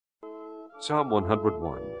Psalm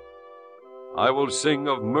 101. I will sing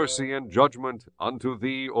of mercy and judgment. Unto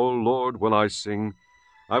thee, O Lord, will I sing.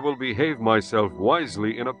 I will behave myself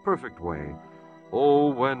wisely in a perfect way. O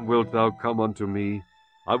when wilt thou come unto me?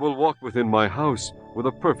 I will walk within my house with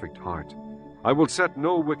a perfect heart. I will set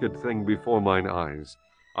no wicked thing before mine eyes.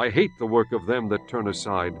 I hate the work of them that turn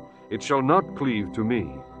aside. It shall not cleave to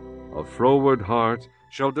me. A froward heart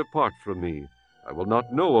shall depart from me. I will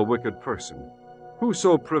not know a wicked person.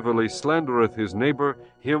 Whoso privily slandereth his neighbor,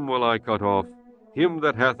 him will I cut off. Him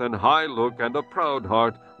that hath an high look and a proud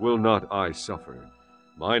heart will not I suffer.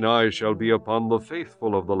 Mine eyes shall be upon the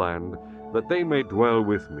faithful of the land, that they may dwell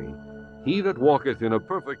with me. He that walketh in a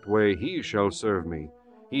perfect way, he shall serve me.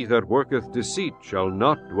 He that worketh deceit shall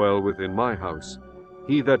not dwell within my house.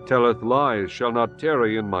 He that telleth lies shall not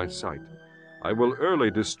tarry in my sight. I will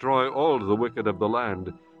early destroy all the wicked of the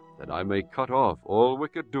land, that I may cut off all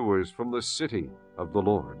wicked doers from the city of the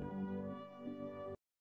Lord.